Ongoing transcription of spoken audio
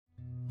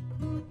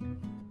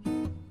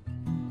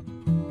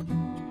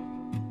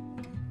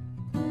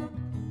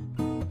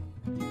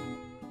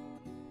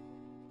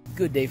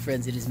Good day,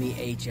 friends. It is me,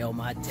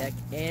 HLModTech,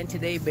 and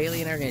today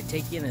Bailey and I are going to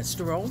take you on a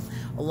stroll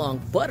along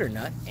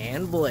Butternut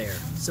and Blair.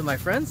 So, my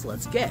friends,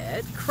 let's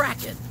get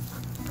cracking.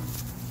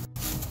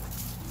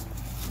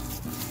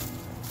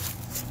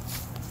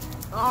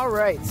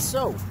 Alright,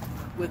 so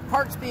with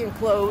parks being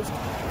closed,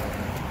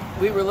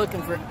 we were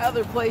looking for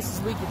other places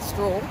we could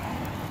stroll,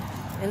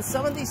 and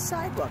some of these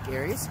sidewalk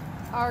areas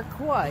are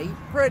quite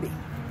pretty.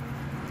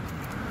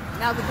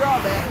 Now the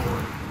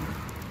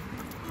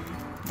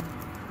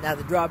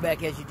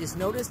drawback, as you just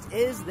noticed,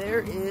 is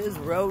there is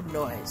road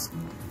noise.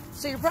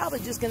 So you're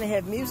probably just going to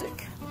have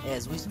music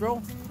as we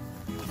stroll.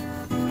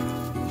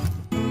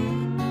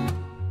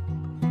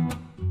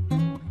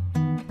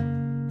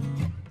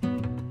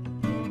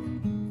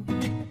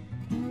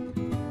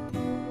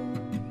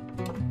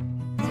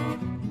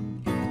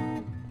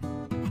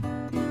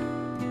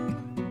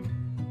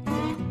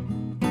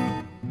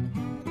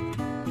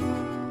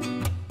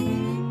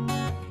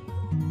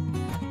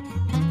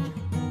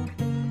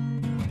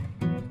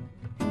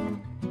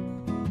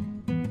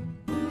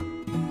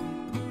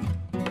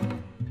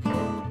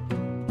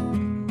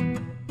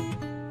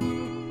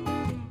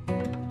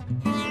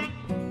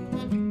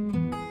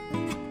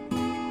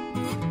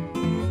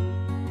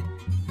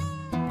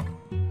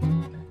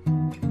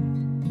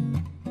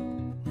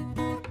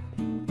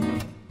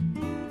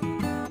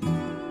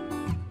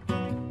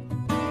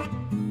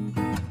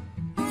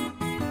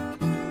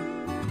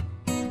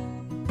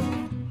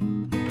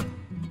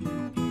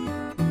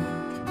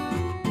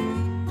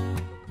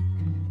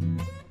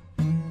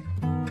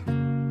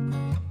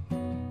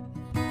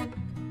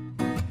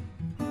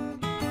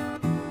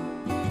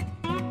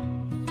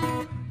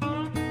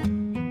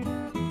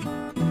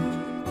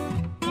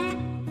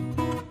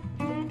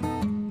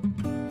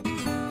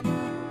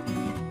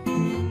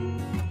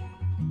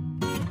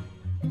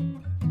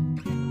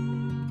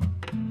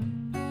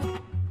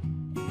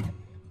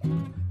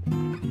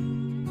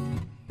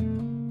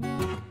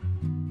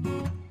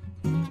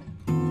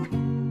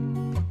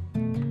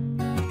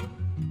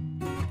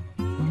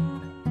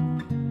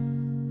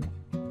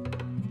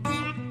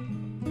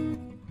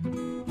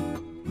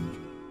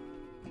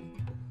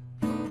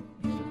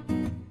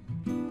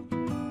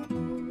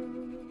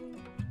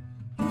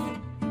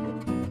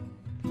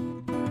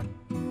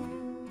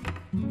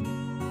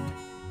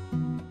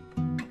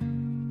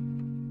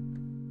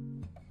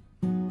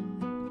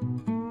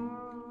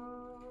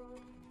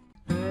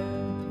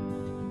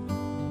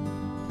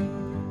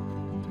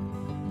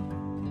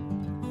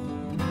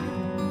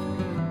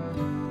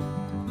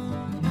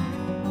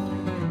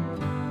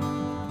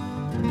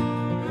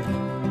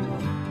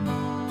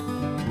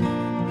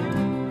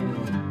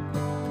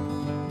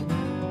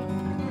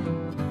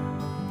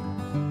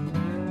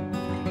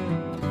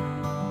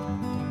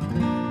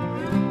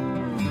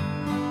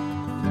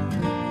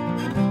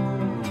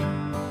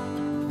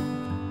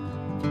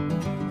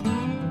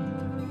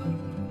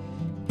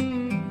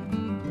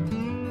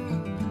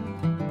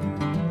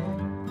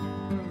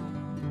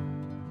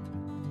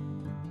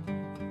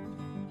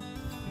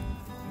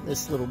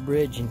 This little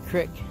bridge and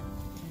creek,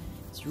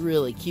 it's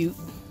really cute.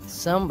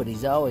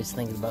 Somebody's always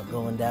thinking about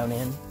going down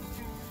in.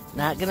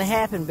 Not gonna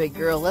happen, big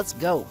girl. Let's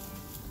go.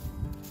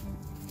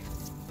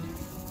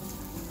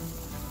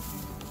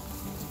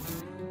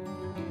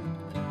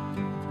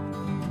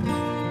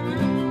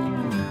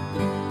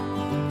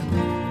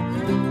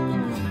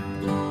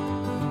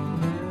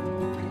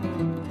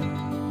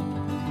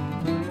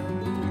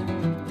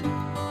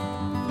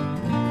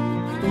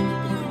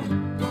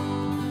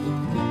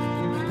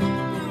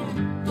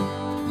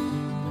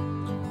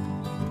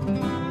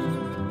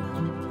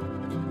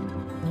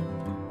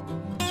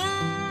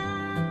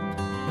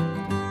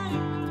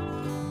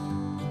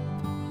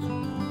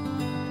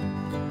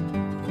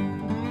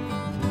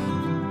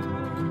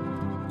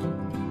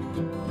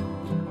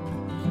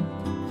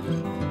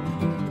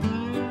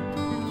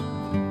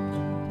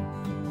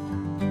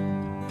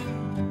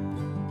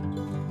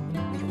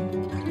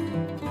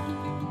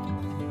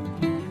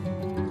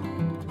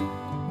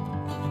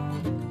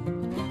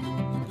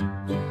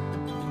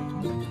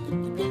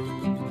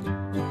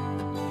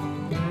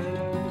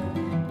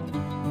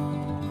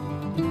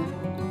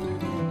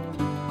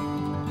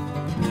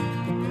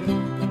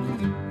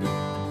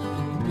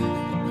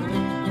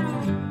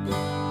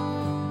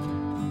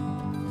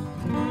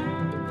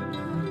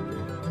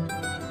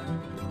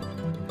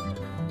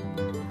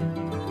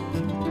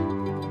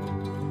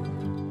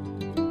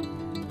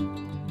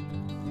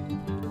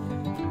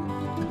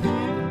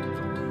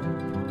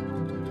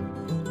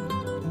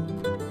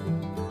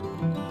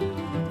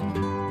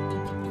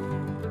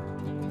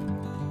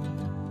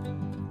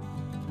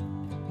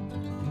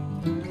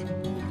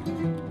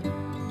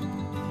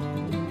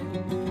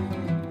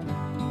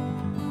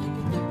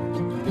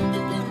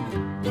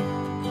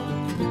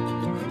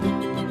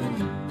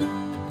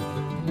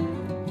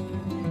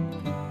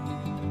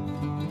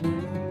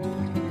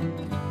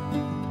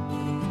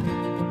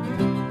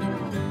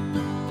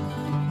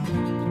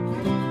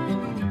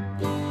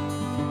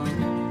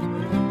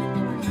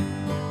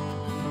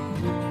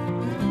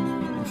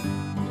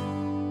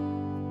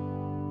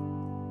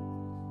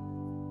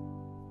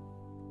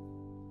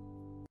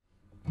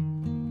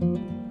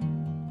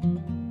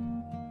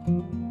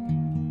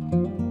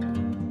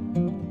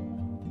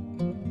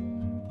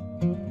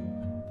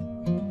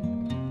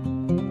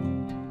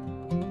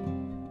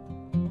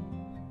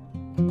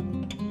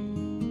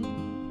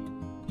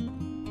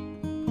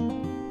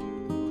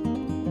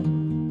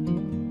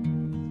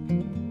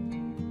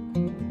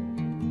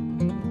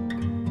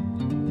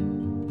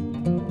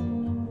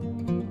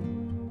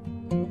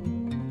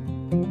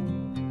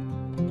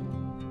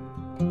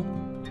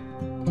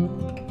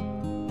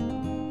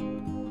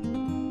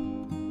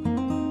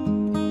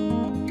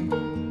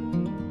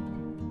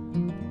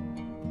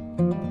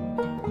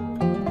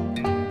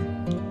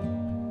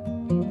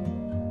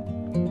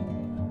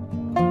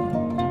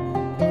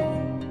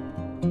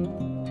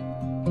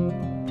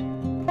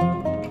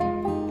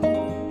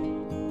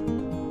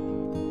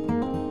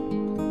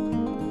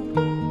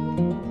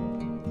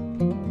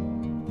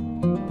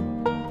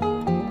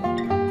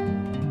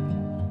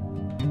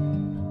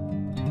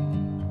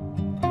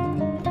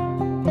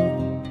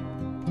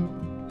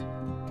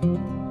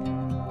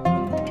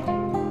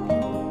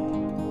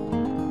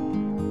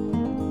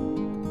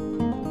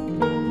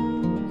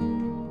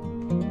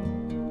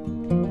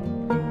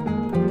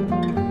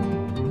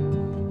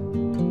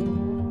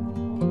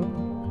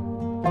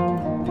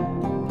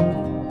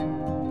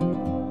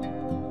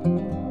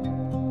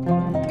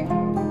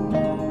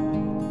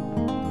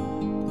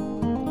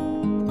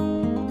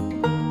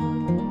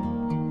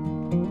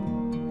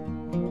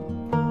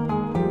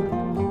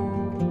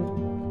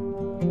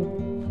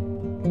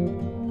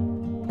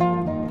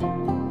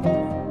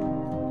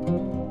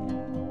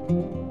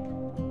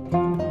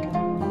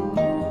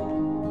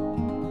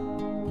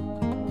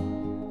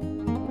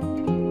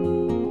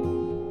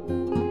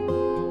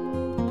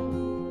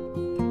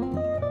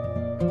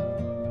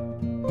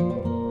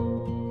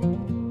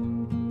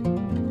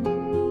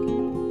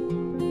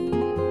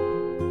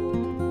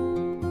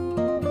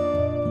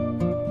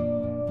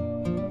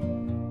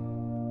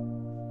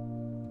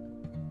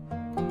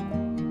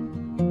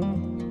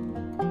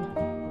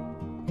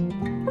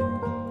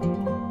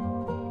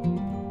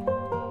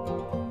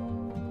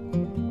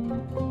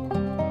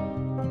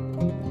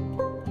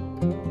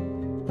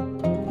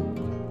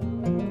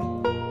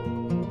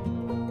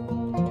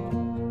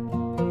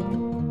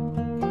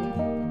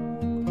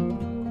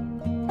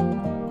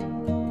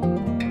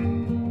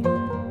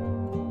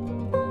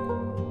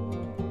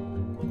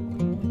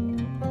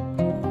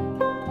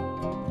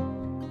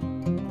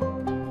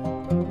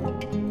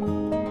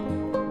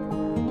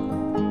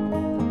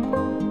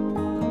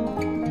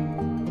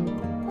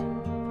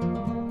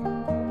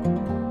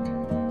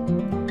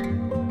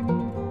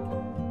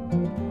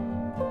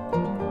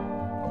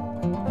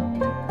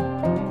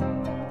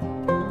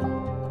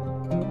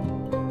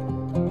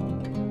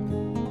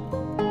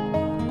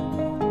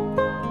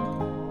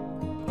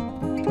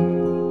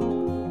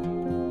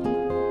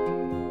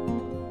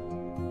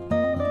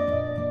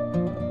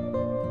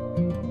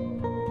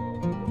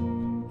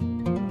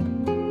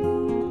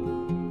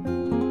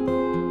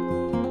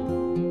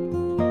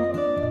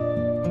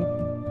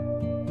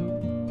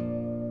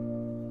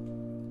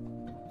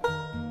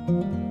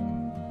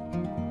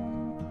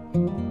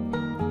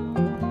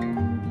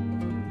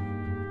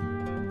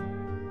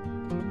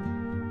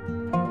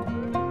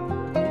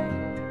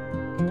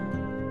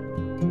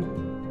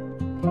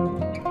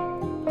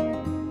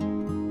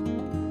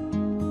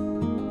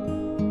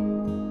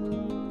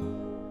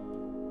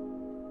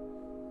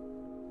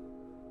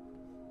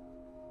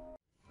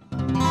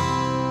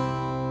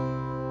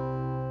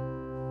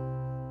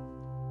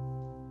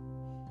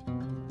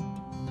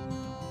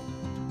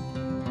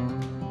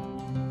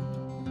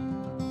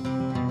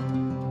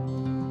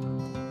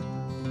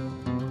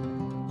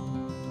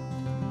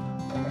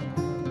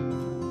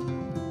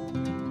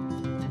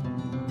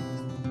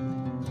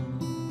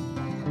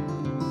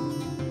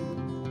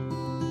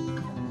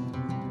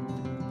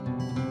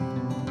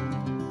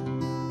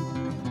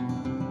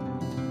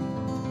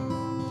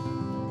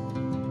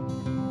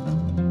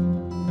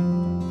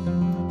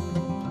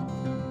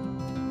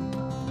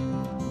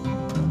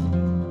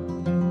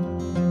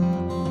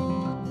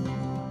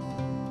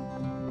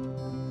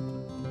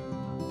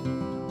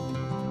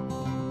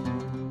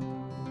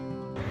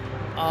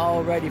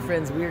 Alrighty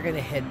friends, we are going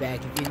to head back.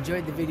 If you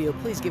enjoyed the video,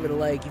 please give it a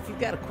like. If you've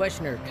got a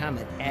question or a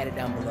comment, add it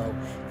down below.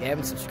 If you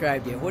haven't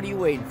subscribed yet, what are you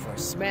waiting for?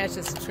 Smash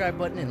that subscribe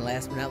button, and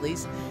last but not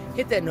least,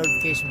 hit that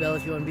notification bell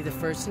if you want to be the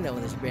first to know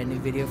when there's a brand new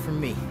video from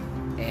me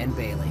and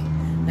Bailey.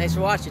 Thanks for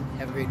watching.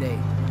 Have a great day.